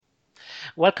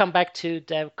Welcome back to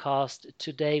Dev.Cast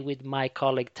today with my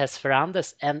colleague Tess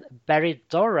Ferrandes and Barry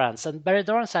Dorrance. And Barry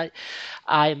Dorrance,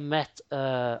 I met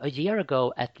a year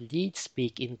ago at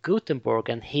LeadSpeak in Gothenburg,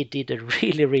 and he did a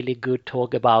really good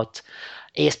talk about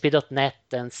ASP.NET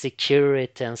and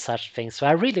security and such things. So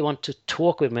I really want to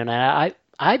talk with him, and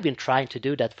I've been trying to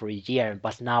do that for a year,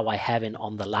 but now I have him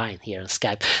on the line here on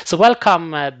Skype. So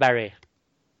welcome, Barry.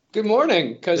 Good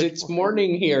morning, because it's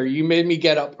morning here. You made me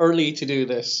get up early to do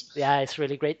this. Yeah, it's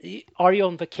really great. Are you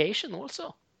on vacation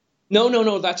also?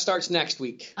 No, that starts next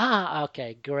week.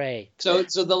 Okay, great. So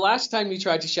the last time we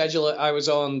tried to schedule it, I was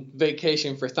on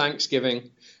vacation for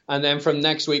Thanksgiving, and then from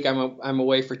next week I'm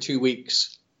away for 2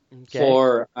 weeks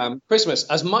for Christmas.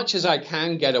 As much as I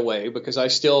can get away, because I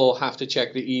still have to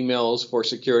check the emails for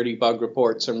security bug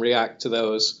reports and react to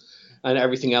those and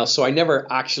everything else. So I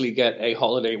never actually get a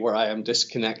holiday where I am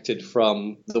disconnected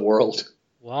from the world.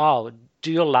 Wow.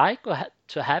 Do you like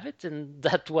to have it in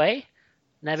that way?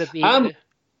 Never be... I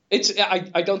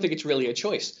don't think it's really a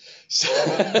choice. So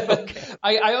okay.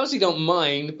 I honestly don't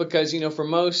mind because, for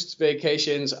most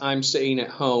vacations, I'm sitting at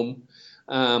home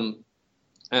and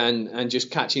just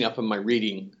catching up on my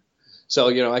reading. So,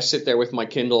 I sit there with my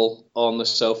Kindle on the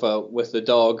sofa with the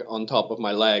dog on top of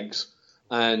my legs.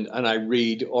 And I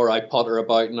read or I potter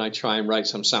about and I try and write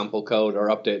some sample code or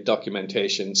update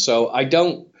documentation. So I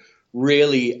don't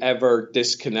really ever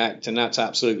disconnect, and that's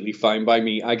absolutely fine by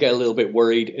me. I get a little bit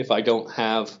worried if I don't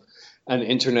have an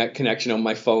internet connection on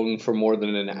my phone for more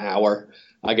than an hour.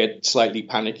 I get slightly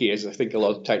panicky, as I think a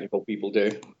lot of technical people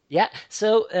do. Yeah.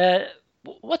 So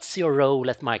what's your role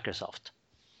at Microsoft?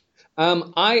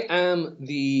 I am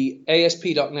the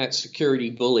ASP.NET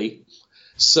security bully.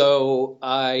 So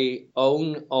I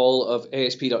own all of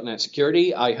ASP.NET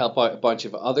Security. I help out a bunch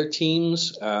of other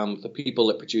teams, the people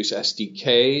that produce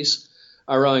SDKs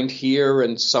around here,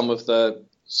 and some of the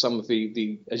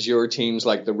Azure teams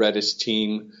like the Redis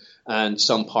team, and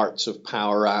some parts of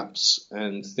Power Apps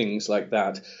and things like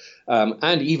that,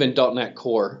 and even .NET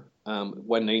Core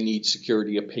when they need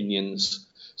security opinions.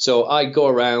 So I go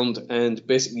around and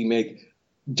basically make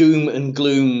doom and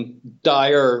gloom,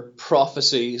 dire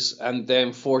prophecies, and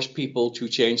then force people to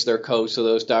change their code so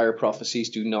those dire prophecies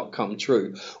do not come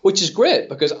true, which is great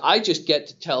because I just get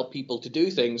to tell people to do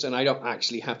things and I don't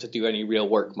actually have to do any real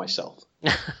work myself.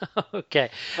 Okay.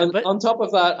 And on top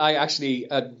of that, I actually,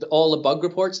 all the bug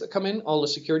reports that come in, all the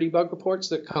security bug reports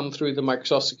that come through the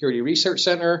Microsoft Security Research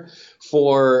Center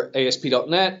for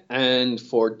ASP.NET and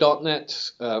for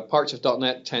 .NET, parts of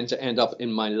 .NET tend to end up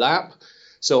in my lap.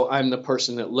 So I'm the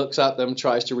person that looks at them,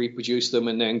 tries to reproduce them,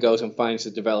 and then goes and finds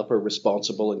the developer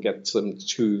responsible and gets them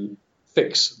to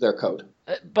fix their code.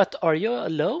 But are you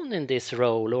alone in this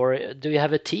role, or do you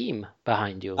have a team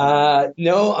behind you?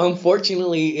 No,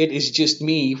 unfortunately, it is just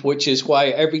me, which is why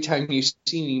every time you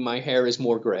see me, my hair is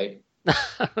more gray.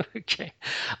 Okay,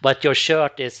 but your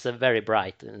shirt is very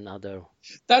bright. Another.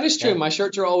 That is true. Yeah. My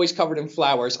shirts are always covered in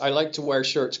flowers. I like to wear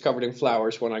shirts covered in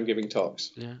flowers when I'm giving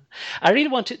talks. Yeah, I really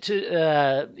wanted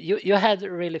to. You had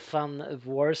really fun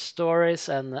war stories,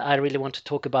 and I really want to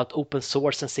talk about open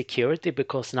source and security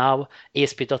because now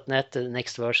ASP.NET, the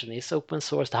next version, is open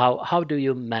sourced. How do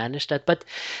you manage that? But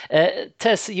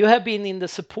Tess, you have been in the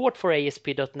support for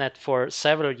ASP.NET for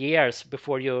several years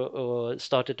before you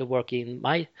started to work in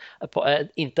my department,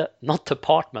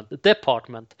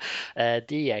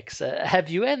 DX. Have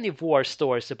you any war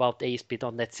stories about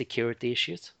ASP.NET security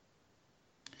issues?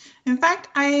 In fact,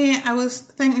 I was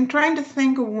trying to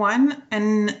think of one,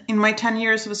 and in my 10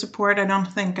 years of support, I don't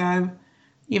think I've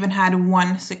even had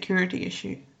one security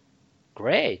issue.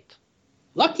 Great.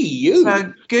 Lucky you.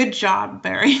 So good job,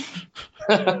 Barry.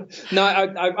 No,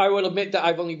 I will admit that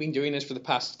I've only been doing this for the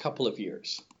past couple of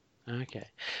years. Okay.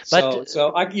 But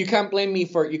you can't blame me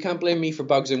for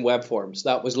bugs in web forms.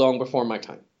 That was long before my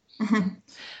time.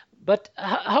 But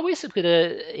how is it with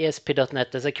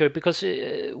ASP.NET as security? Because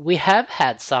we have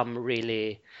had some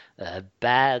really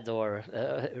bad or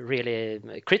really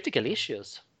critical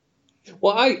issues.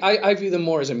 Well, I view them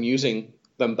more as amusing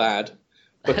than bad,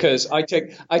 because I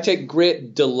take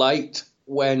great delight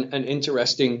when an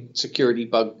interesting security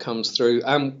bug comes through.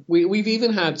 We've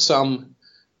even had some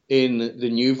in the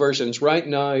new versions. Right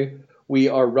now, we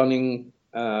are running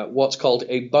what's called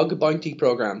a bug bounty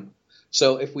program.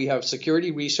 So if we have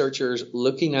security researchers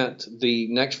looking at the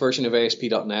next version of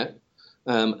ASP.NET,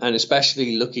 and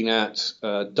especially looking at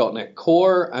 .NET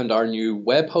Core and our new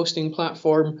web hosting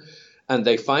platform, and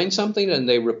they find something and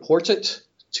they report it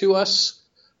to us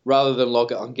rather than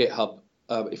log it on GitHub,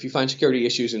 if you find security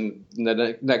issues in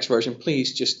the next version,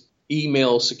 please just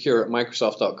email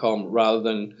secure@microsoft.com rather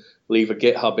than leave a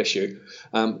GitHub issue.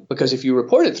 Because if you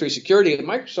report it through security at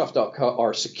Microsoft.com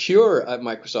or secure at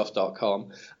Microsoft.com,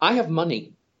 I have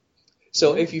money.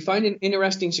 So if you find an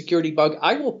interesting security bug,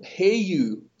 I will pay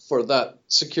you for that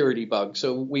security bug.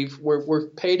 So we're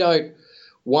paid out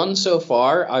one so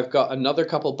far. I've got another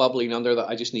couple bubbling under that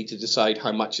I just need to decide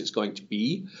how much it's going to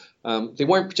be. They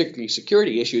weren't particularly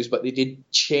security issues, but they did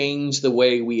change the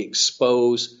way we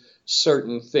expose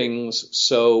certain things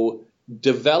so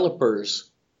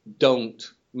developers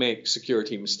don't make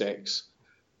security mistakes.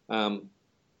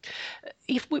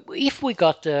 If we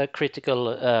got a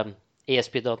critical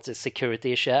ASP.NET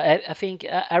security issue, I think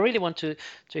I really want to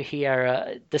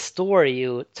hear the story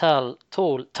you told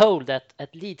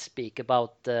at LeadSpeak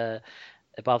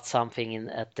about something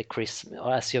at the Christmas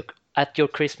or at your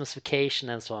Christmas vacation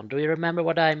and so on. Do you remember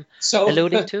what I'm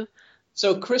alluding to?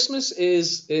 So Christmas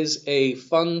is a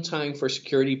fun time for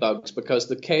security bugs because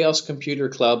the Chaos Computer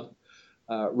Club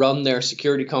run their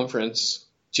security conference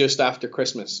just after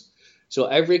Christmas. So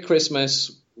every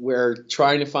Christmas, we're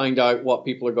trying to find out what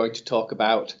people are going to talk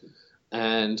about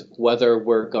and whether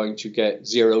we're going to get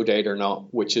zero date or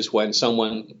not, which is when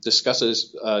someone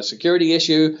discusses a security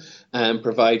issue and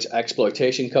provides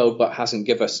exploitation code but hasn't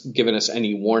given us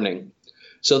any warning.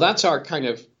 So that's our kind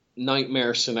of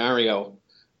nightmare scenario,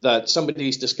 that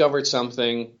somebody's discovered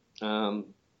something and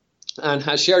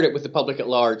has shared it with the public at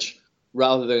large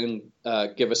rather than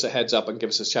give us a heads up and give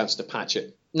us a chance to patch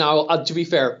it. Now, to be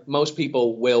fair, most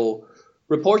people will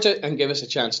report it and give us a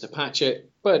chance to patch it,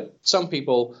 but some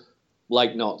people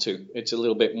like not to. It's a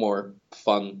little bit more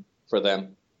fun for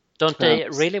them. Don't they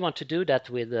really want to do that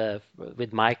with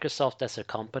Microsoft as a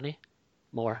company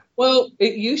more? Well,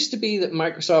 it used to be that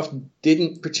Microsoft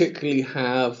didn't particularly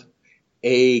have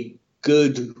a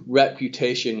good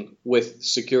reputation with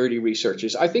security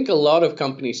researchers. I think a lot of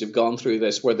companies have gone through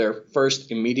this where their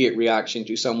first immediate reaction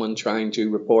to someone trying to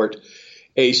report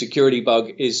a security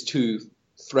bug is to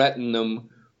threaten them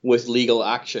with legal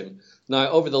action. Now,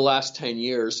 over the last 10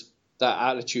 years, that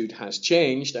attitude has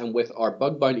changed, and with our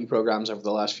bug bounty programs over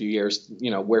the last few years,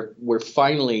 we're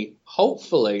finally,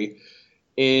 hopefully,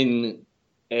 in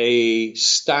a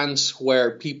stance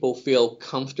where people feel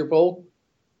comfortable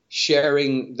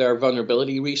sharing their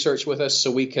vulnerability research with us so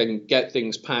we can get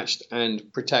things patched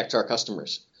and protect our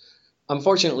customers.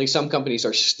 Unfortunately, some companies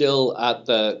are still at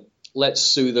the let's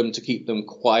sue them to keep them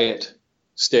quiet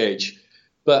stage.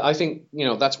 But I think,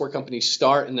 that's where companies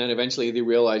start, and then eventually they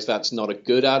realize that's not a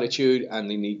good attitude and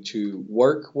they need to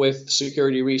work with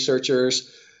security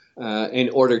researchers in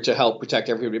order to help protect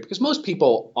everybody, because most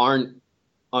people aren't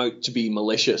out to be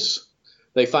malicious.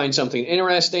 They find something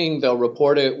interesting, they'll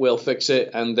report it, we'll fix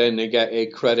it, and then they get a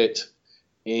credit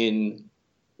in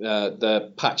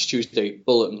the Patch Tuesday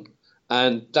bulletin.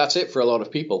 And that's it for a lot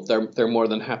of people. They're more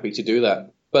than happy to do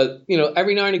that. But,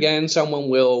 every now and again, someone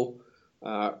will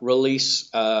release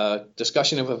a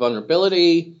discussion of a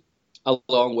vulnerability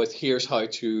along with here's how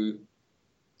to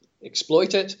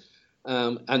exploit it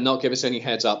and not give us any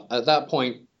heads up. At that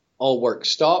point, all work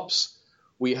stops.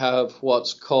 We have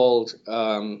what's called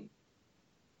a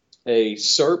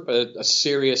SIRP, a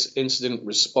Serious Incident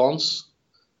Response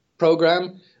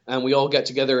program, and we all get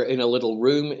together in a little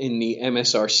room in the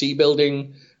MSRC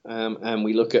building, and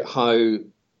we look at how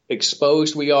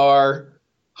exposed we are,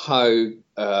 how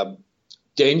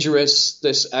dangerous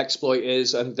this exploit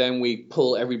is, and then we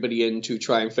pull everybody in to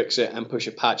try and fix it and push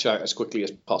a patch out as quickly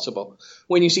as possible.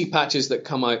 When you see patches that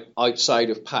come out outside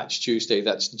of Patch Tuesday,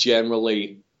 that's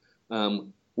generally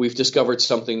we've discovered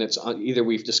something that's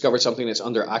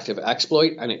under active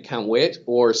exploit and it can't wait,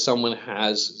 or someone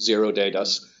has zero-dayed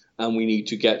us and we need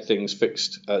to get things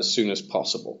fixed as soon as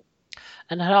possible.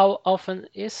 And how often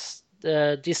is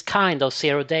this kind of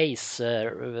 0 days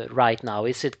right now?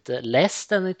 Is it less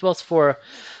than it was for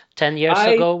 10 years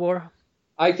ago? Or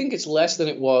I think it's less than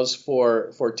it was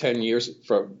for 10 years,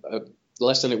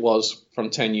 less than it was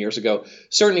from 10 years ago.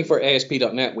 Certainly for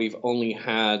ASP.NET, we've only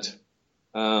had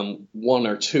one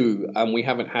or two, and we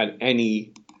haven't had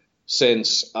any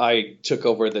since I took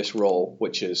over this role,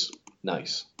 which is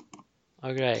nice.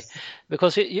 Okay,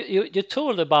 because you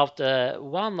told about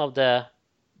one of the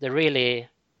really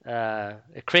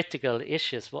critical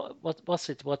issues. What was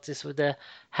it? What is with the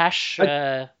hash?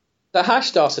 The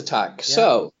hash DOS attack. Yeah.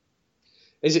 So,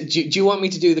 do you want me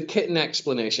to do the kitten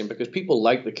explanation, because people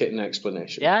like the kitten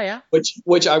explanation? Yeah.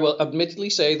 Which I will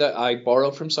admittedly say that I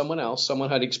borrowed from someone else. Someone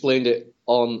had explained it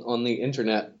on the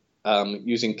internet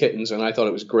using kittens, and I thought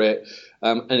it was great.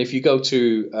 And if you go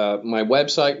to my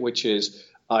website, which is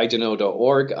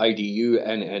idunno.org,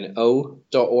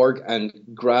 idunno.org, and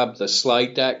grab the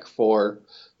slide deck for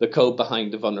the code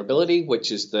behind the vulnerability,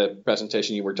 which is the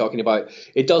presentation you were talking about.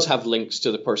 It does have links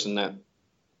to the person that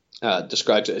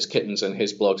describes it as kittens, and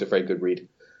his blog's a very good read.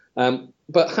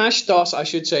 But hash DOS, I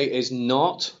should say, is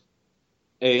not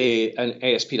an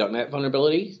ASP.NET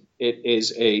vulnerability. It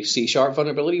is a C#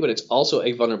 vulnerability, but it's also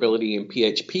a vulnerability in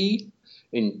PHP,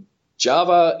 in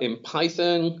Java, in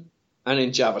Python, and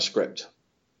in JavaScript.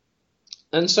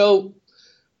 And so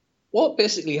what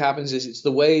basically happens is it's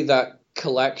the way that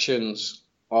collections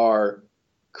are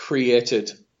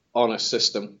created on a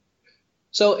system.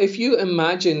 So if you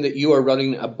imagine that you are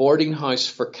running a boarding house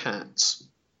for cats,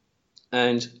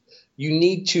 and you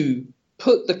need to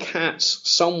put the cats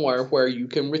somewhere where you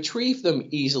can retrieve them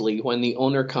easily when the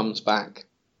owner comes back.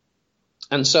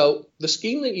 And so the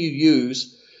scheme that you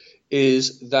use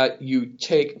is that you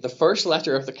take the first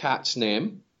letter of the cat's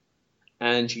name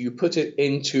and you put it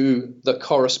into the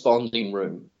corresponding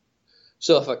room.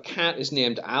 So if a cat is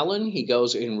named Alan, he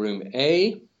goes in room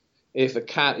A. If a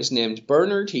cat is named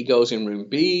Bernard, he goes in room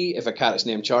B. If a cat is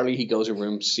named Charlie, he goes in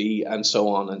room C, and so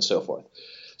on and so forth.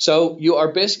 So you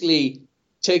are basically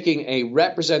taking a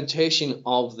representation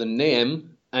of the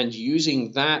name and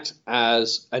using that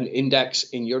as an index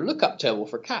in your lookup table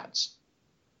for cats.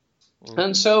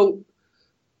 And so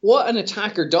what an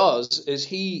attacker does is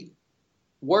he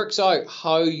works out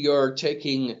how you're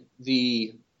taking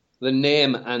the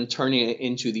name and turning it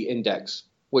into the index,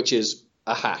 which is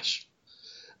a hash.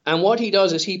 And what he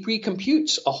does is he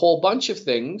pre-computes a whole bunch of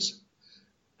things.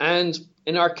 And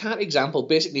in our cat example,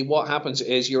 basically what happens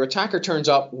is your attacker turns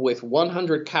up with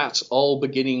 100 cats all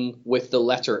beginning with the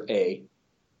letter A.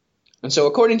 And so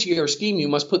according to your scheme, you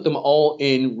must put them all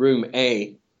in room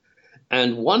A.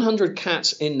 And 100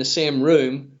 cats in the same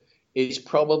room is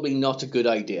probably not a good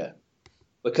idea,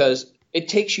 because it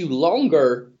takes you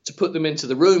longer to put them into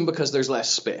the room because there's less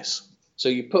space. So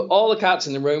you put all the cats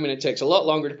in the room, and it takes a lot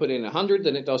longer to put in 100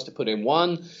 than it does to put in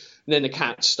one. And then the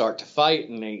cats start to fight,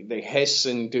 and they hiss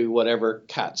and do whatever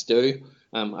cats do.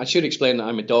 I should explain that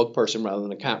I'm a dog person rather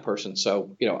than a cat person.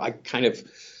 So, I kind of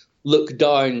look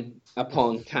down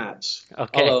upon cats.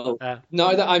 Okay. Although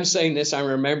now that I'm saying this, I'm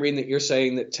remembering that you're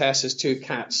saying that Tess has two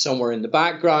cats somewhere in the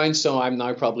background. So I'm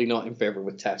now probably not in favor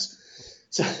with Tess.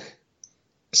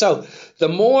 So the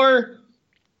more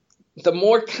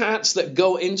cats that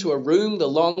go into a room, the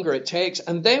longer it takes.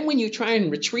 And then when you try and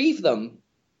retrieve them,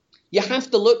 you have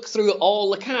to look through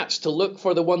all the cats to look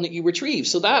for the one that you retrieve.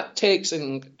 So that takes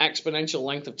an exponential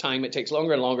length of time. It takes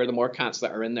longer and longer the more cats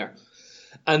that are in there.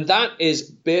 And that is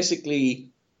basically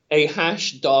a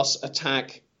hash DOS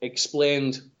attack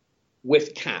explained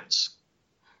with cats.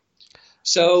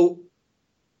 So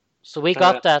we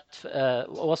got that,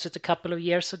 was it a couple of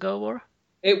years ago, or?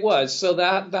 It was. So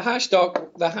the hash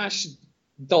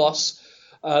DOS,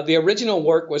 the original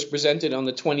work was presented on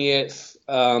the 28th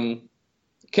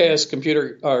Chaos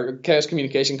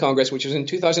Communication Congress, which was in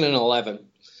 2011.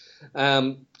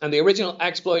 And the original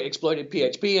exploit exploited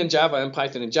PHP and Java and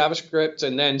Python and JavaScript,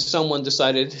 and then someone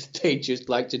decided they'd just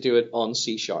like to do it on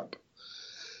C#.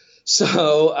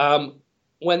 So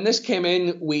when this came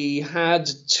in, we had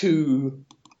to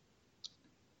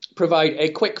provide a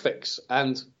quick fix.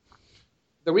 And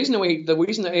the reason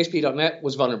that ASP.NET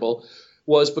was vulnerable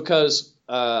was because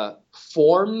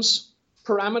forms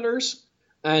parameters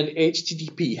and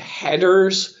HTTP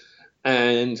headers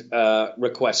and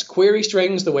request query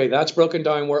strings, the way that's broken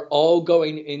down, were all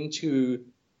going into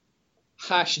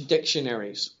hash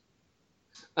dictionaries.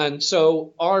 And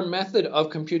so our method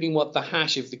of computing what the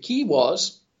hash of the key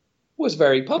was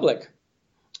very public.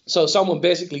 So someone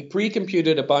basically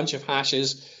pre-computed a bunch of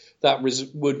hashes that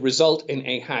would result in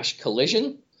a hash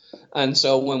collision. And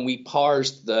so when we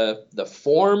parsed the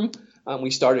form,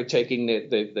 we started taking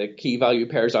the key value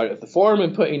pairs out of the form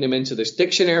and putting them into this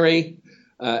dictionary.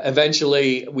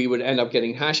 Eventually, we would end up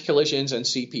getting hash collisions, and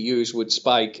CPUs would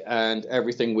spike, and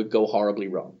everything would go horribly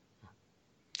wrong.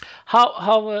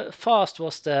 How fast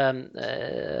was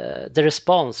the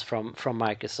response from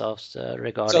Microsoft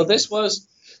regarding? So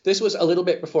this was a little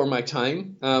bit before my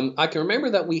time. I can remember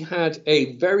that we had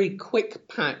a very quick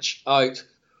patch out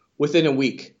within a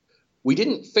week. We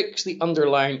didn't fix the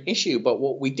underlying issue, but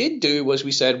what we did do was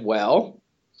we said, well,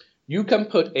 you can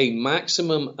put a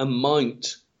maximum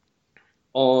amount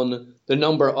on the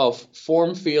number of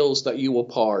form fields that you will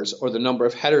parse or the number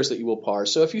of headers that you will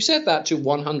parse. So if you set that to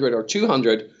 100 or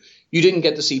 200, you didn't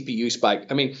get the CPU spike.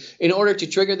 I mean, in order to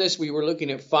trigger this, we were looking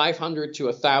at 500 to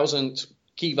 1,000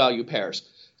 key value pairs.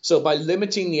 So by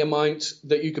limiting the amount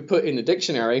that you could put in the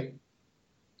dictionary,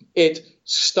 it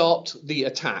stopped the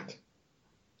attack.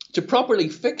 To properly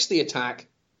fix the attack,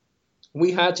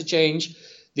 we had to change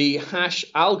the hash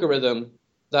algorithm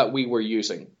that we were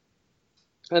using.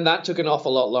 And that took an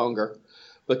awful lot longer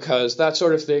because that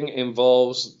sort of thing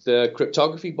involves the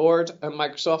cryptography board at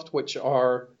Microsoft, which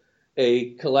are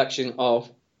a collection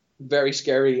of very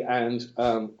scary and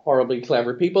horribly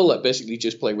clever people that basically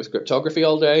just play with cryptography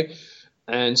all day.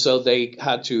 And so they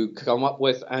had to come up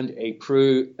with and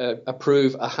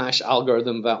approve a hash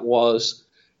algorithm that was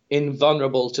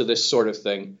invulnerable to this sort of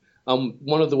thing.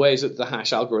 One of the ways that the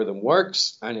hash algorithm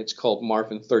works, and it's called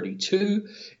Marvin 32,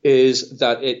 is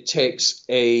that it takes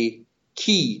a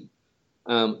key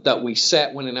that we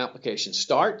set when an application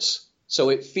starts. So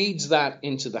it feeds that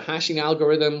into the hashing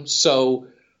algorithm. So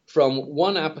from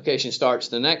one application start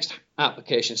to the next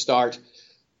application start,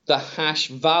 the hash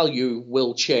value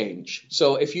will change.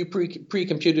 So if you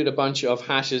pre-computed a bunch of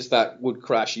hashes that would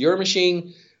crash your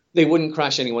machine, they wouldn't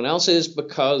crash anyone else's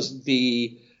because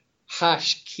the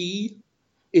hash key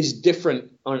is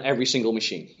different on every single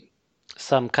machine.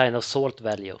 Some kind of sort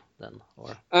value then,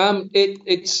 or it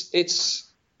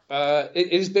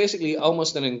is basically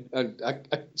almost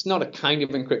it's not a kind of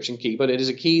encryption key, but it is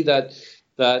a key that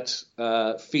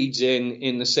feeds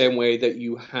in the same way that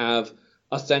you have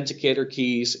authenticator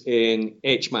keys in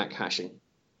HMAC hashing.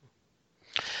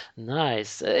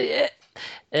 Nice.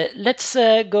 Let's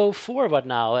go forward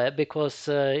now because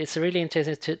it's really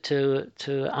interesting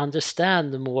to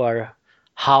understand more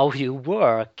how you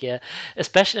work,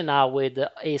 especially now with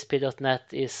ASP.NET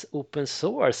is open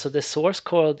source, so the source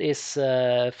code is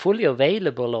fully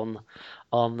available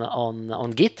on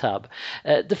GitHub.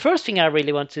 The first thing I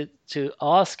really want to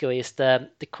ask you is the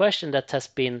question that has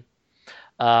been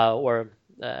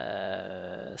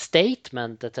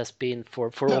statement that has been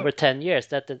for over 10 years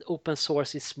that the open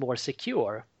source is more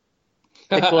secure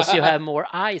because you have more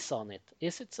eyes on it.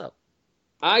 Is it so?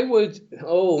 Now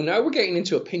we're getting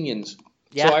into opinions.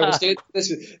 Yeah. So I will say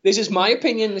this is my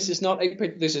opinion. This is not a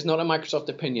Microsoft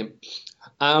opinion.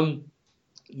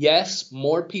 Yes,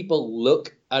 more people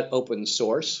look at open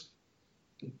source,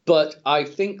 but I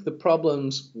think the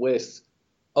problems with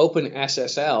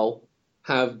OpenSSL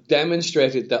have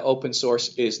demonstrated that open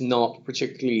source is not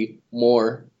particularly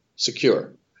more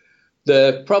secure.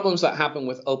 The problems that happen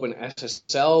with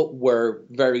OpenSSL were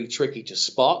very tricky to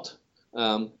spot.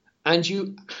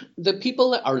 The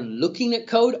people that are looking at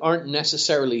code aren't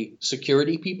necessarily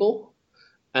security people.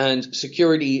 And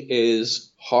security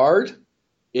is hard.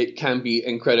 It can be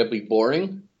incredibly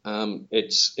boring.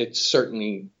 It's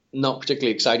certainly not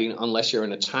particularly exciting unless you're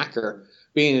an attacker.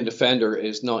 Being a defender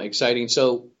is not exciting.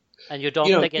 So, and you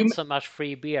don't get so much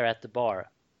free beer at the bar.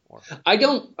 I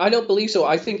don't believe so.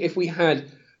 I think if we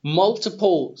had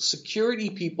multiple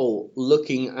security people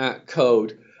looking at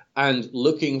code and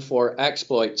looking for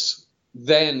exploits,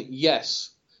 then yes,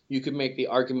 you could make the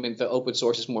argument that open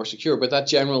source is more secure, but that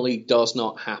generally does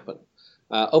not happen.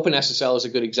 OpenSSL is a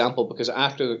good example because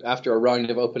after a round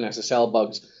of OpenSSL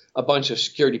bugs, a bunch of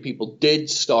security people did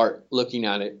start looking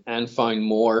at it and find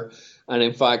more. And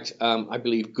in fact, I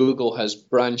believe Google has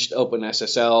branched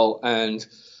OpenSSL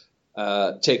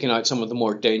and taken out some of the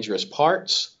more dangerous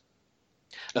parts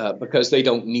because they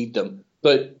don't need them.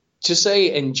 But to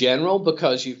say in general,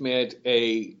 because you've made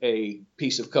a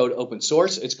piece of code open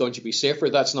source, it's going to be safer,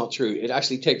 that's not true. It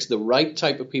actually takes the right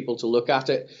type of people to look at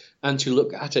it and to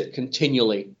look at it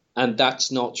continually. And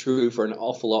that's not true for an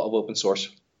awful lot of open source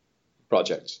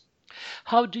projects.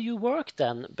 How do you work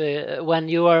then? When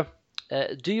you are,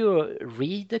 do you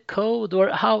read the code, or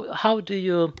how do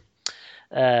you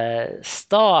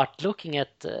start looking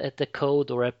at the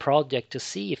code or a project to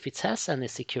see if it has any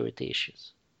security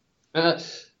issues?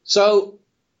 So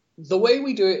the way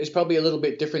we do it is probably a little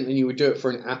bit different than you would do it for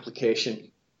an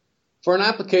application. For an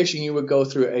application, you would go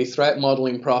through a threat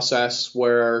modeling process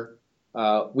where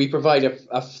we provide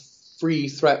a free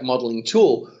threat modeling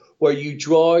tool where you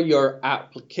draw your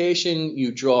application,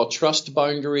 you draw trust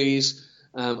boundaries,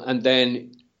 and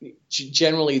then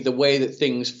generally the way that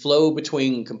things flow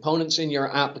between components in your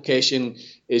application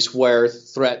is where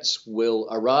threats will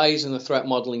arise, and the threat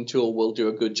modeling tool will do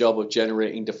a good job of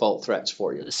generating default threats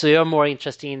for you. So you're more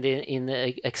interested in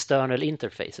the external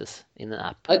interfaces in an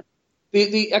app?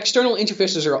 The external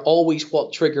interfaces are always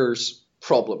what triggers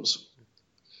problems.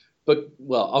 But,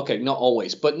 well, okay, not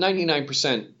always, but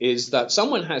 99% is that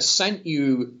someone has sent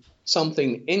you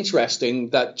something interesting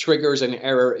that triggers an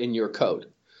error in your code.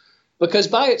 Because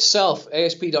by itself,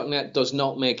 ASP.NET does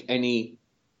not make any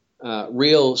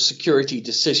real security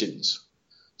decisions.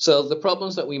 So the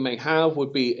problems that we may have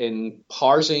would be in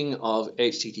parsing of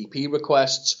HTTP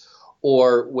requests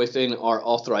or within our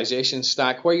authorization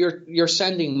stack, where you're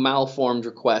sending malformed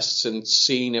requests and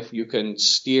seeing if you can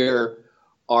steer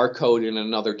our code in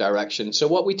another direction. So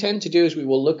what we tend to do is we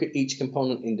will look at each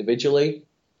component individually.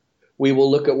 We will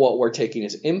look at what we're taking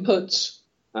as inputs.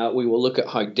 We will look at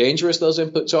how dangerous those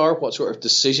inputs are, what sort of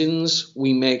decisions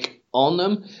we make on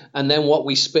them, and then what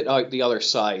we spit out the other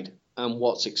side and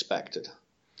what's expected.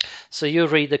 So you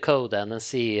read the code then and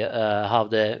see how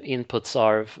the inputs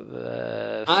are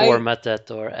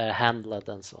formatted or handled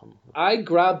and so on. I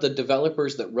grab the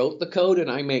developers that wrote the code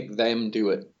and I make them do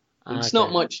it. And it's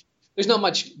not much. There's not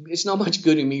much. It's not much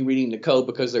good in me reading the code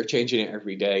because they're changing it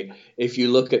every day. If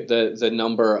you look at the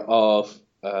number of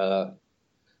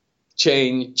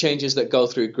changes that go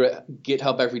through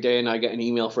GitHub every day, and I get an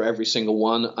email for every single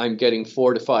one, I'm getting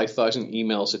 4,000 to 5,000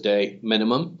 emails a day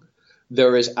minimum.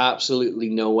 There is absolutely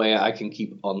no way I can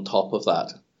keep on top of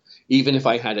that. Even if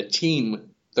I had a team,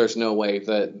 there's no way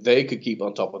that they could keep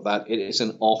on top of that. It is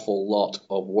an awful lot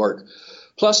of work.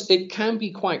 Plus, it can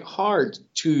be quite hard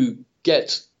to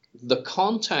get the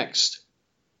context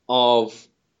of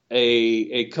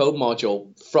a code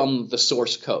module from the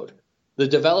source code. The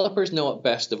developers know it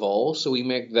best of all, so we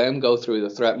make them go through the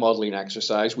threat modeling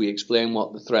exercise. We explain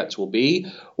what the threats will be,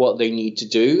 what they need to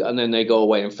do, and then they go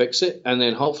away and fix it. And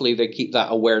then hopefully they keep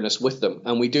that awareness with them.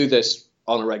 And we do this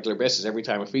on a regular basis. Every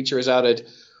time a feature is added,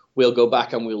 we'll go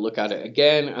back and we'll look at it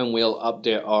again, and we'll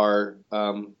update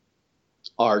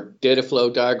our data flow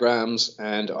diagrams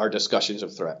and our discussions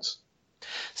of threats.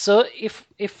 So if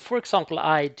for example,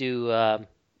 I do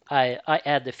I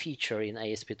add a feature in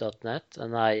ASP.NET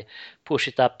and I push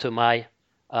it up to my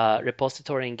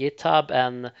repository in GitHub,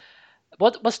 and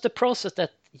what's the process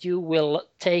that you will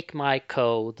take my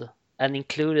code and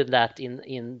include that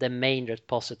in the main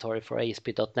repository for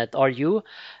ASP.NET? Are you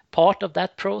part of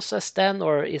that process then,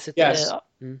 or is it? Yes.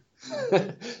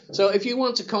 So if you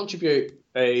want to contribute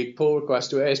a pull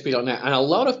request to ASP.NET, and a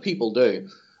lot of people do,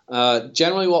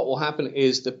 generally what will happen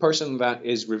is the person that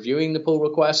is reviewing the pull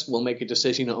request will make a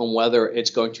decision on whether it's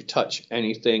going to touch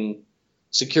anything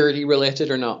security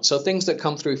related or not. So things that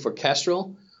come through for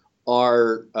Kestrel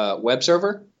or web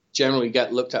server generally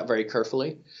get looked at very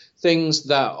carefully. Things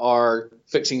that are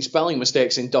fixing spelling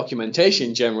mistakes in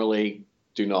documentation generally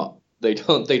do not. They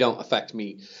don't affect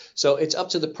me. So it's up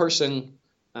to the person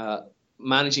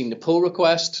managing the pull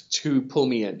request to pull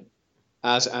me in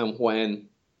as and when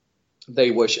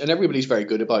they wish. And everybody's very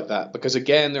good about that because,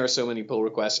 again, there are so many pull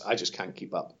requests, I just can't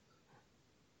keep up.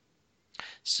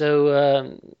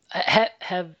 So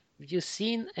have you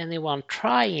seen anyone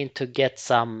trying to get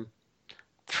some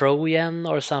Trojan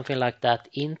or something like that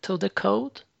into the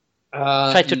code?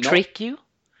 Try to trick you?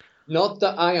 Not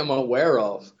that I am aware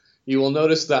of. You will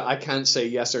notice that I can't say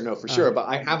yes or no for sure, but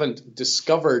I haven't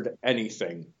discovered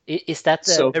anything. Is that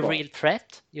a real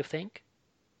threat, you think?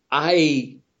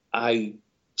 I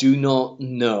do not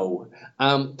know.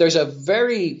 There's a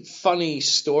very funny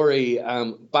story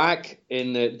back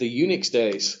in the Unix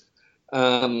days.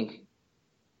 I'm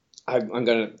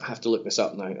going to have to look this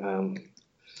up now.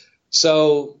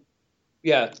 So,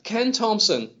 yeah, Ken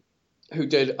Thompson, who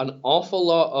did an awful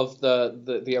lot of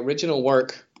the original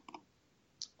work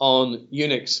on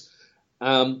Unix,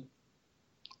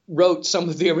 wrote some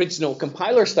of the original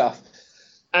compiler stuff,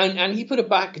 and he put a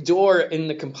back door in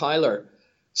the compiler.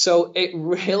 So it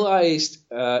realized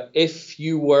if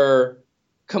you were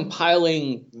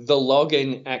compiling the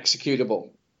login executable.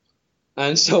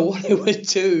 And so what it would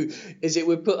do is it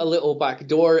would put a little back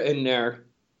door in there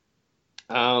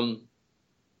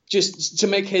just to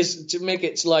make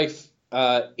its life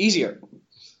easier.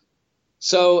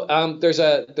 So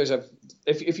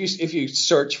if you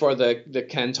search for the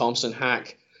Ken Thompson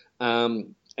hack,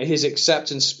 his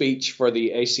acceptance speech for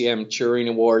the ACM Turing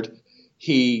Award,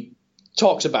 he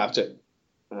talks about it.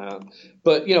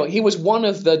 But he was one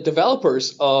of the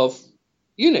developers of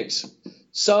Unix,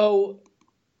 so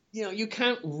you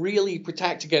can't really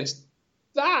protect against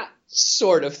that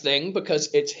sort of thing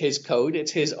because it's his code,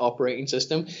 it's his operating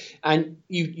system, and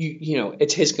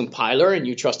it's his compiler, and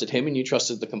you trusted him and you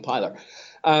trusted the compiler.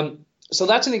 So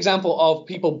that's an example of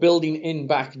people building in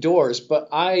back doors, but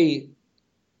I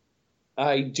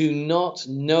do not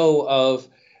know of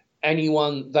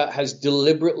anyone that has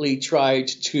deliberately tried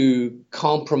to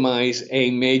compromise a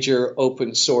major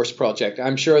open source project.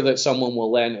 I'm sure that someone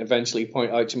will then eventually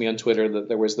point out to me on Twitter that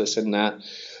there was this and that,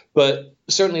 but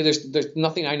certainly there's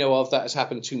nothing I know of that has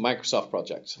happened to Microsoft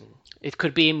projects. It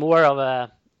could be more of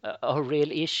a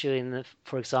real issue in,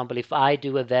 for example, if I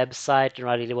do a website and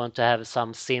I really want to have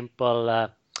some simple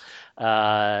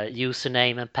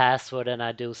username and password, and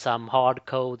I do some hard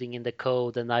coding in the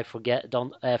code, and I forget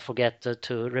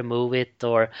to remove it.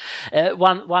 Or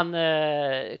one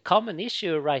common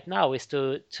issue right now is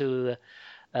to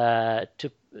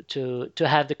to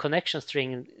have the connection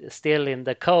string still in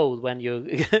the code when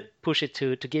you push it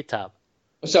to GitHub?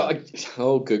 So,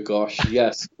 oh, good gosh,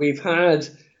 yes, we've had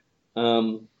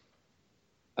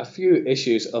a few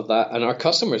issues of that, and our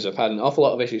customers have had an awful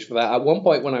lot of issues for that. At one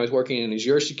point, when I was working in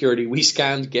Azure security, we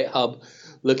scanned GitHub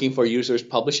looking for users'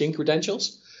 publishing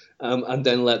credentials, and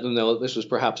then let them know that this was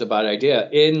perhaps a bad idea.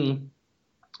 In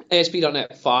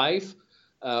ASP.NET 5,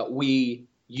 we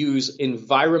use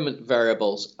environment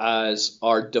variables as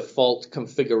our default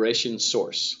configuration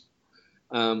source.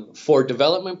 For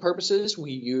development purposes,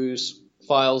 we use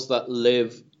files that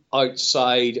live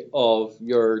outside of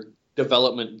your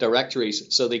development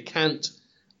directories, so they can't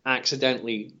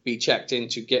accidentally be checked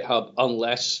into GitHub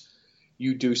unless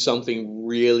you do something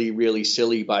really, really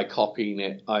silly by copying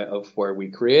it out of where we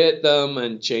create them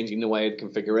and changing the way the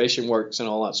configuration works and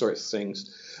all that sort of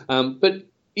things. But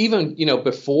even,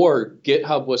 before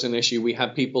GitHub was an issue, we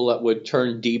had people that would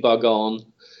turn debug on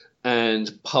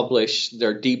and publish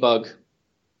their debug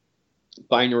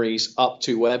binaries up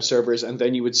to web servers, and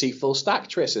then you would see full stack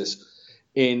traces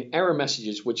in error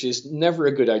messages, which is never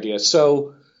a good idea.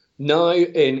 So now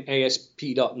in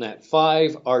ASP.NET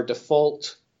 5, our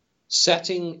default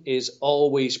setting is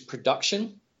always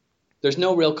production. There's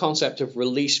no real concept of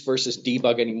release versus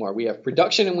debug anymore. We have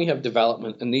production and we have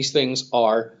development, and these things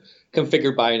are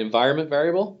configured by an environment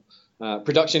variable.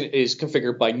 Production is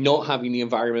configured by not having the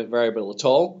environment variable at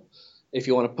all. If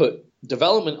you want to put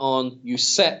development on, you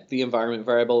set the environment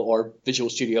variable, or Visual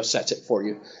Studio sets it for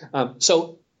you.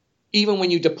 So even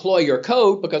when you deploy your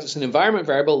code, because it's an environment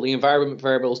variable, the environment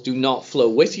variables do not flow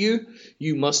with you.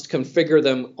 You must configure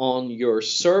them on your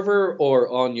server or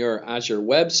on your Azure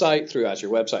website through Azure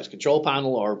Website's control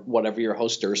panel or whatever your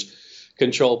hoster's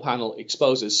control panel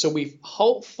exposes. So we've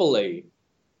hopefully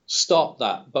stopped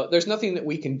that, but there's nothing that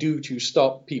we can do to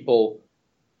stop people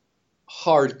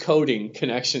hard coding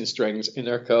connection strings in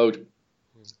their code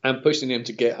and pushing them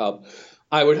to GitHub.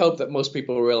 I would hope that most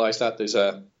people realize that there's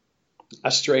a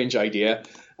strange idea,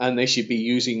 and they should be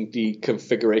using the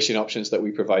configuration options that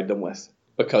we provide them with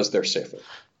because they're safer.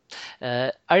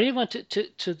 I really want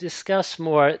to discuss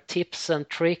more tips and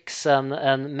tricks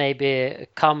and maybe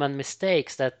common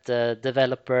mistakes that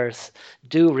developers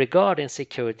do regarding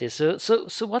security. So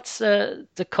what's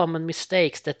the common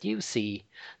mistakes that you see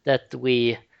that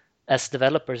we as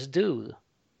developers do?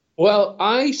 Well,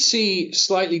 I see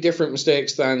slightly different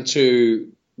mistakes than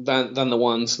the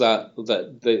ones that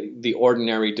the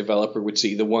ordinary developer would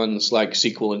see. The ones like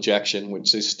SQL injection,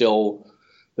 which is still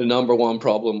the number one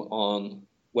problem on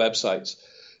websites.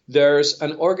 There's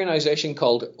an organization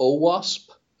called OWASP,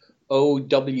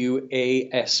 OWASP,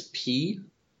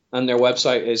 and their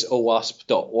website is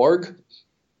owasp.org.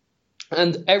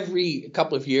 And every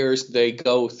couple of years, they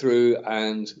go through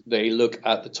and they look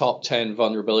at the top 10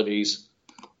 vulnerabilities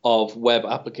of web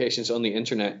applications on the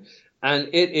internet. And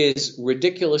it is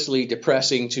ridiculously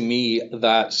depressing to me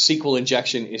that SQL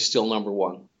injection is still number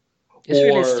one. It's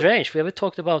really strange. We haven't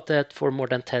talked about that for more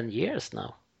than 10 years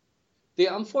now. The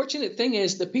unfortunate thing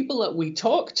is the people that we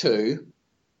talk to,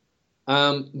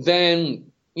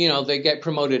 then, they get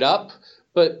promoted up,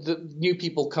 but the new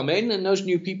people come in, and those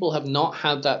new people have not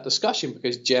had that discussion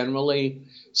because generally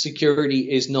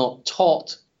security is not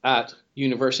taught at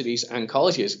universities and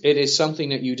colleges. It is something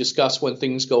that you discuss when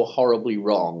things go horribly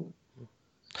wrong.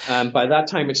 And by that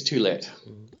time, it's too late.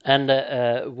 And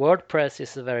WordPress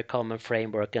is a very common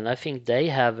framework, and I think they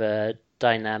have a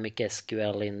dynamic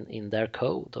SQL in their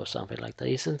code or something like that.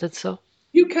 Isn't it so?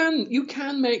 You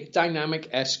can make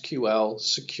dynamic SQL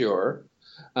secure,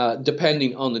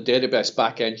 depending on the database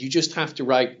backend. You just have to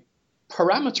write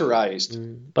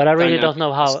parameterized. But I really don't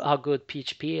know how good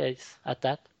PHP is at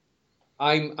that.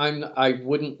 I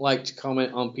wouldn't like to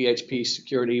comment on PHP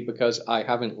security because I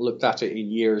haven't looked at it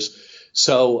in years.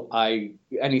 So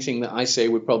anything that I say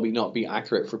would probably not be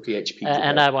accurate for PHP.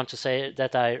 And I want to say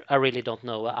that I really don't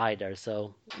know either.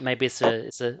 So maybe it's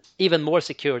a even more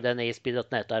secure than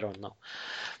ASP.NET. I don't know.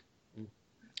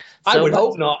 I would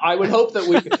hope not. I would hope that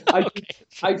we.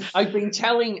 Okay. I've been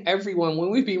telling everyone when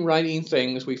we've been writing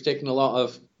things, we've taken a lot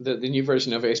of the new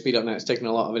version of ASP.NET has taken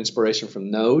a lot of inspiration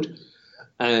from Node.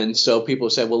 And so people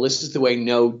said, well, this is the way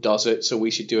Node does it, so we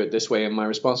should do it this way. And my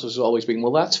response has always been,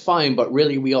 well, that's fine, but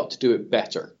really we ought to do it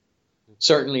better.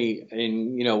 Certainly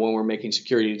when we're making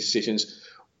security decisions,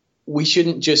 we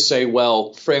shouldn't just say,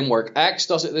 well, framework X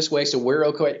does it this way, so we're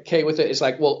okay with it. It's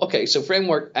like, well, okay, so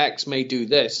framework X may do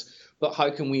this, but how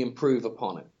can we improve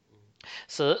upon it?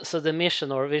 So the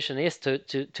mission or vision is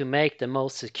to make the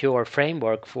most secure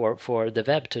framework for the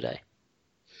web today.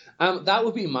 That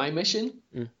would be my mission.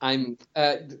 Mm.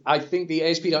 I think the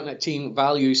ASP.NET team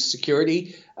values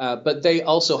security, but they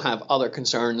also have other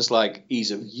concerns like ease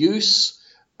of use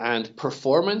and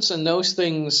performance, and those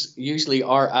things usually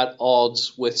are at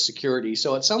odds with security.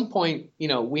 So at some point,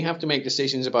 we have to make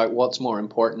decisions about what's more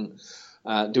important.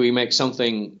 Do we make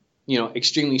something,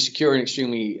 extremely secure and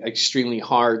extremely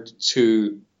hard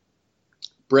to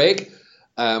break,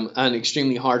 and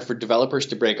extremely hard for developers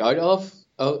to break out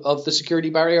of the security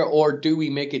barrier, or do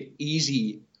we make it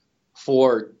easy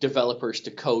for developers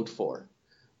to code for?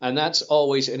 And that's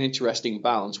always an interesting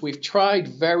balance. We've tried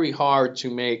very hard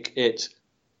to make it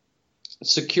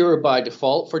secure by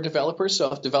default for developers.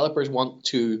 So if developers want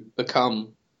to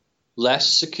become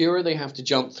less secure, they have to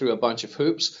jump through a bunch of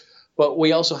hoops. But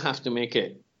we also have to make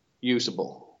it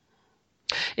usable.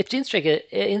 It's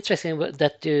interesting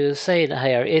that you say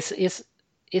here.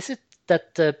 Is it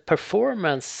that the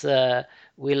performance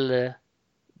will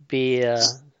be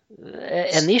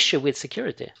an issue with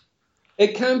security?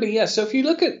 It can be, yes. So if you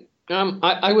look at,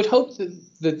 I would hope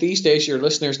that these days your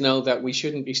listeners know that we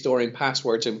shouldn't be storing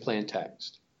passwords in plain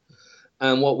text.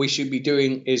 And what we should be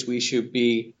doing is we should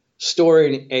be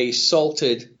storing a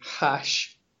salted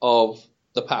hash of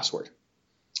the password.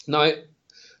 Now,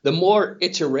 the more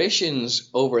iterations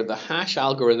over the hash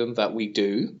algorithm that we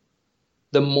do,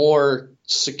 the more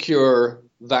secure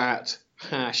that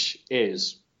hash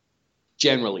is,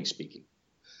 generally speaking.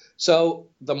 So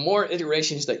the more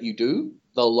iterations that you do,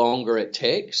 the longer it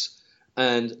takes,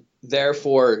 and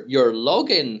therefore your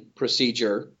login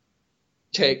procedure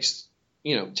takes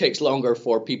longer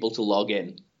for people to log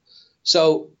in.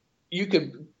 So you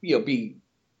could be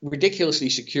ridiculously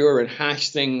secure and hash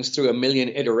things through a million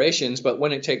iterations, but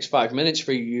when it takes 5 minutes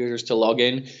for your users to log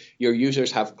in, your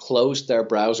users have closed their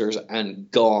browsers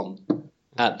and gone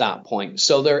at that point.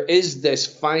 So there is this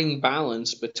fine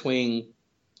balance between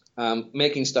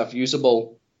making stuff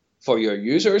usable for your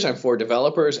users and for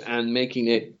developers and making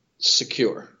it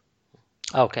secure.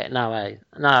 Okay, now I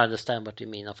understand what you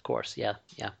mean. Of course, yeah.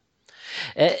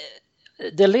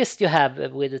 The list you have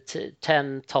with the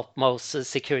 10 top most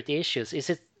security issues, is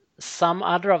it some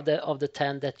other of the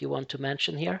 10 that you want to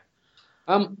mention here?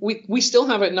 We still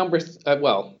have at number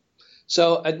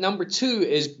so at number 2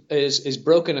 is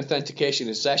broken authentication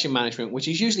and session management, which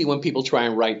is usually when people try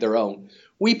and write their own.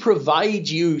 We provide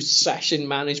you session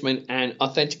management and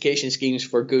authentication schemes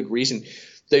for good reason.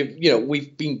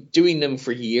 We've been doing them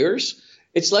for years.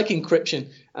 It's like encryption.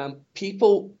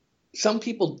 Some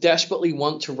people desperately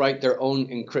want to write their own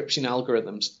encryption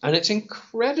algorithms, and it's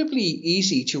incredibly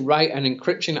easy to write an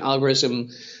encryption algorithm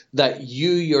that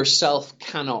you yourself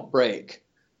cannot break.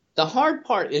 The hard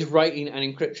part is writing an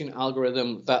encryption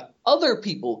algorithm that other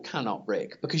people cannot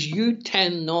break, because you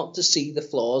tend not to see the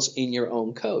flaws in your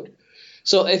own code.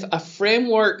 So if a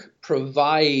framework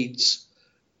provides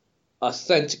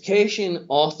authentication,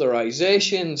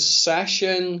 authorization,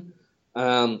 session,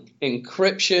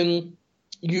 encryption,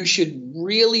 you should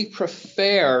really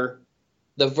prefer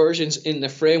the versions in the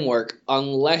framework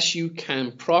unless you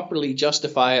can properly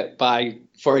justify it by,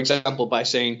 for example, by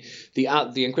saying the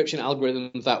encryption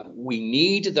algorithm that we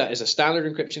need, that is a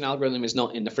standard encryption algorithm, is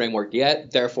not in the framework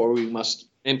yet, therefore we must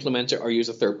implement it or use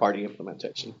a third-party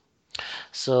implementation.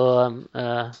 So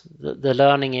the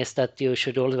learning is that you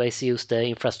should always use the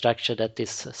infrastructure that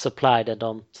is supplied and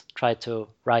don't try to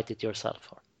write it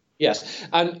yourself. Yes,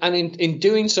 and in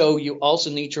doing so, you also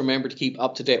need to remember to keep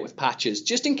up to date with patches,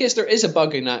 just in case there is a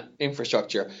bug in that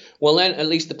infrastructure. Well, then at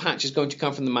least the patch is going to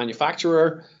come from the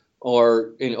manufacturer,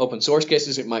 or in open source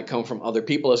cases, it might come from other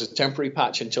people as a temporary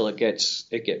patch until it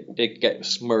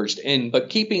gets merged in. But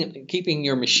keeping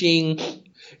your machine,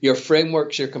 your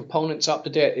frameworks, your components up to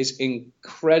date is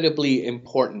incredibly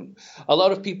important. A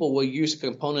lot of people will use a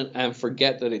component and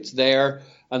forget that it's there.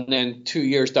 And then 2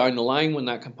 years down the line, when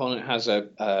that component has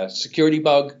a security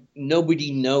bug,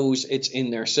 nobody knows it's in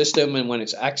their system. And when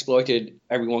it's exploited,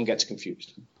 everyone gets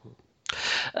confused.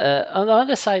 On the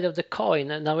other side of the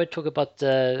coin, now we talk about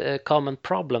common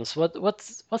problems.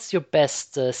 What's your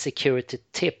best security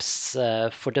tips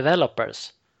for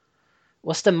developers?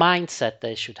 What's the mindset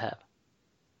they should have?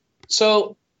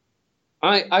 So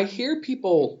I hear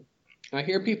people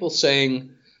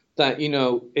saying that, in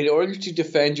order to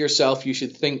defend yourself, you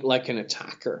should think like an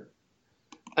attacker.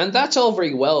 And that's all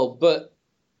very well, but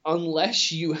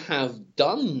unless you have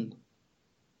done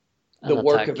the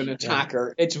work of an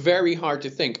attacker, it's very hard to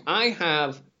think. I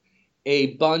have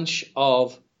a bunch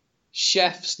of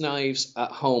chef's knives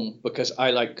at home because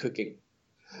I like cooking,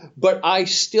 but I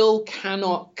still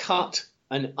cannot cut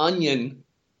an onion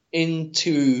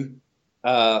into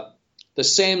the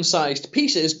same sized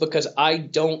pieces because I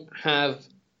don't have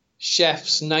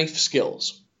chef's knife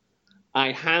skills.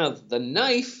 I have the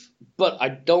knife, but I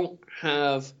don't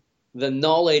have the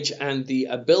knowledge and the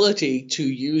ability to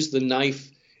use the knife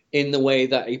in the way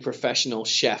that a professional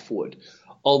chef would.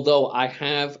 Although I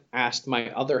have asked my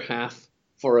other half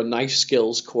for a knife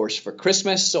skills course for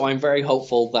Christmas, so I'm very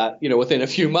hopeful that, within a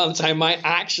few months I might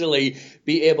actually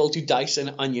be able to dice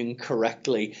an onion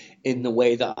correctly in the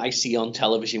way that I see on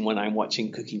television when I'm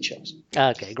watching cooking shows.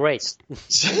 Okay, great.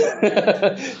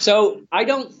 So I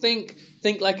don't think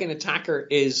like an attacker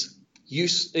is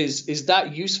that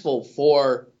useful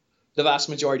for the vast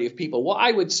majority of people. What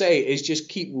I would say is just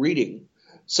keep reading.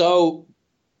 So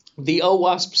the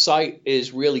OWASP site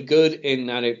is really good in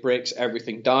that it breaks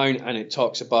everything down and it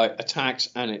talks about attacks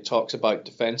and it talks about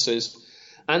defenses.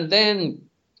 And then,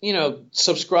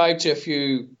 subscribe to a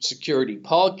few security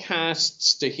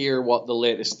podcasts to hear what the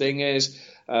latest thing is.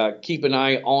 Keep an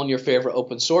eye on your favorite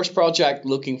open source project,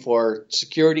 looking for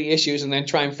security issues, and then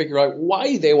try and figure out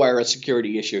why they were a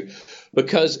security issue.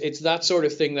 Because it's that sort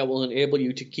of thing that will enable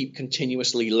you to keep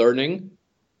continuously learning.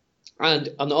 And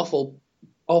an awful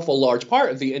large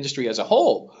part of the industry as a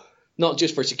whole, not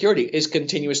just for security, is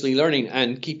continuously learning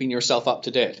and keeping yourself up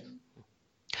to date.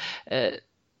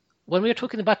 When we're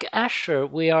talking about Azure,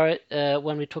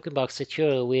 when we're talking about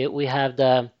security, we have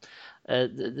the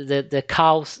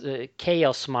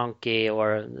chaos monkey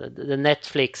or the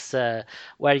Netflix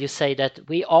where you say that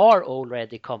we are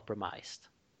already compromised.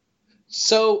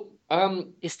 So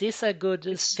is this a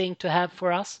good thing to have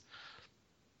for us?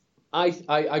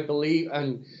 I believe,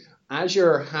 and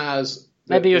Azure has.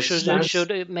 Maybe you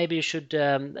should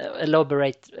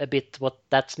elaborate a bit what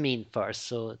that means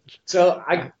first.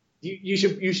 You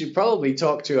should probably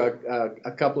talk to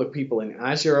a couple of people in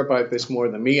Azure about this more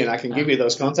than me, and I can give you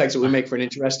those contacts. It would make for an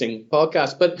interesting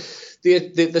podcast. But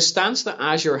the stance that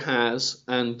Azure has,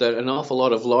 and that an awful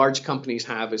lot of large companies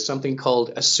have, is something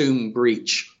called assume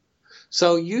breach.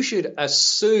 So you should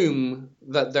assume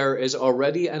that there is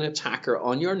already an attacker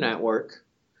on your network,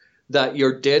 that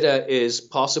your data is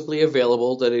possibly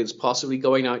available, that it is possibly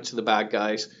going out to the bad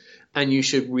guys, and you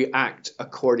should react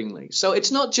accordingly. So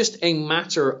it's not just a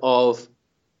matter of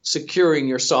securing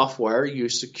your software. You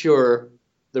secure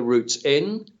the routes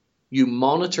in, you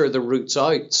monitor the routes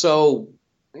out. So,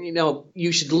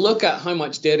 you should look at how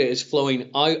much data is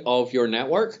flowing out of your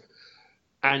network.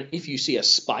 And if you see a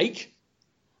spike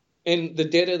in the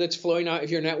data that's flowing out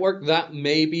of your network, that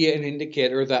may be an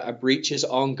indicator that a breach is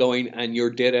ongoing and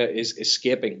your data is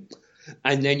escaping.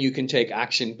 And then you can take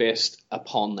action based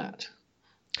upon that.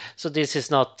 So this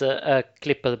is not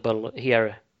clippable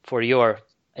here for your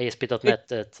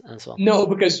ASP.NET and so on. No,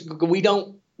 because we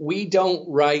don't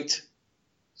write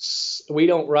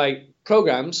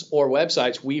programs or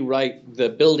websites. We write the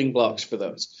building blocks for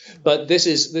those. But this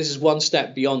is one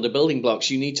step beyond the building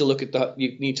blocks. You need to look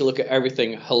at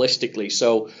everything holistically.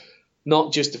 So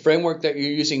not just the framework that you're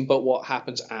using, but what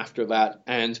happens after that.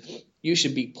 And you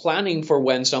should be planning for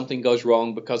when something goes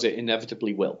wrong, because it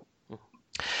inevitably will.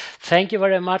 Thank you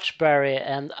very much, Barry.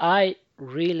 And I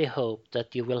really hope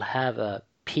that you will have a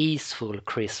peaceful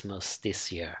Christmas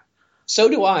this year. So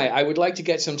do I. I would like to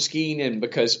get some skiing in,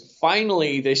 because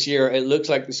finally this year it looks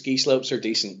like the ski slopes are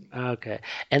decent. Okay.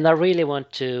 And I really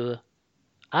want to...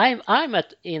 I'm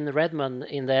in Redmond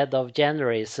in the end of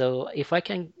January, so if I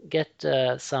can get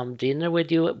some dinner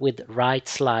with you with right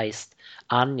sliced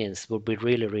onions would be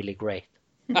really, really great.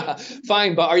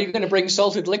 Fine, but are you going to bring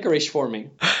salted licorice for me?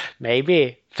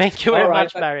 Maybe. Thank you very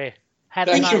much, Barry.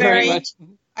 Thank you very much.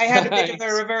 I had a bit of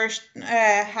a reverse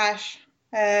hash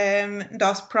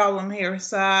DOS problem here,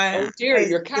 so I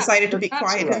decided to be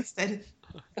quiet instead.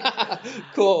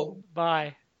 Cool.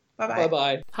 Bye. Bye-bye.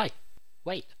 Bye-bye. Hi.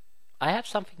 Wait. I have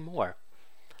something more.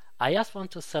 I just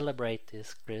want to celebrate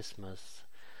this Christmas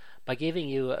by giving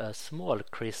you a small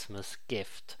Christmas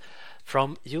gift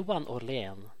from Johan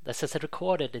Orlén that has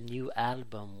recorded a new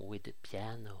album with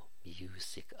piano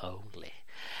music only.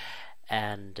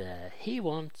 And he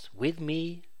wants, with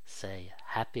me, say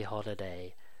happy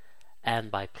holiday,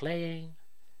 and by playing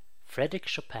Frédéric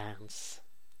Chopin's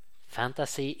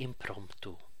Fantasy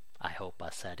Impromptu, I hope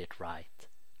I said it right,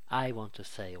 I want to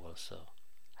say also,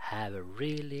 have a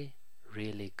really,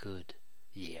 really good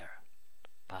year.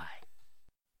 Bye.